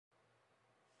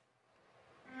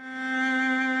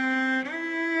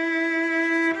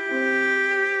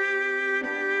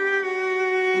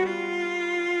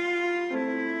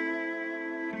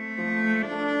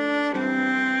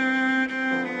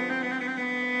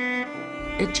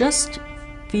It just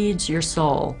feeds your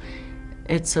soul.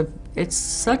 It's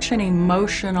such an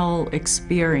emotional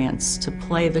experience to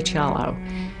play the cello.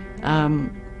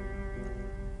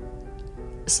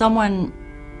 Someone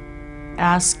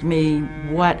asked me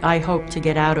what I hoped to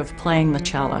get out of playing the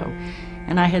cello,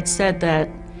 and I had said that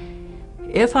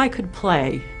if I could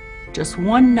play just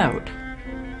one note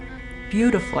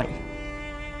beautifully,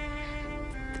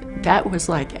 that was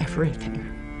like everything.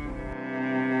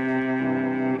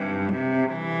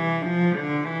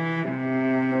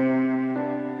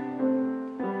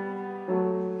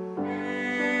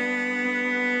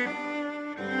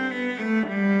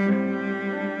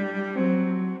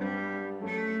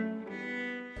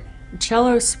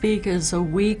 Cellospeak is a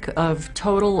week of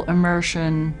total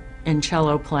immersion in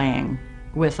cello playing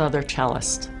with other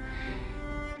cellists.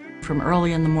 From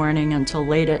early in the morning until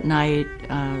late at night,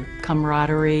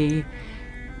 camaraderie,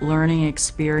 learning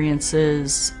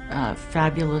experiences,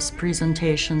 fabulous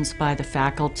presentations by the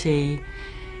faculty.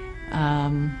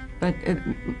 But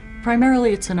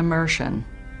primarily it's an immersion,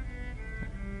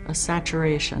 a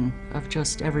saturation of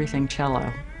just everything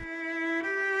cello.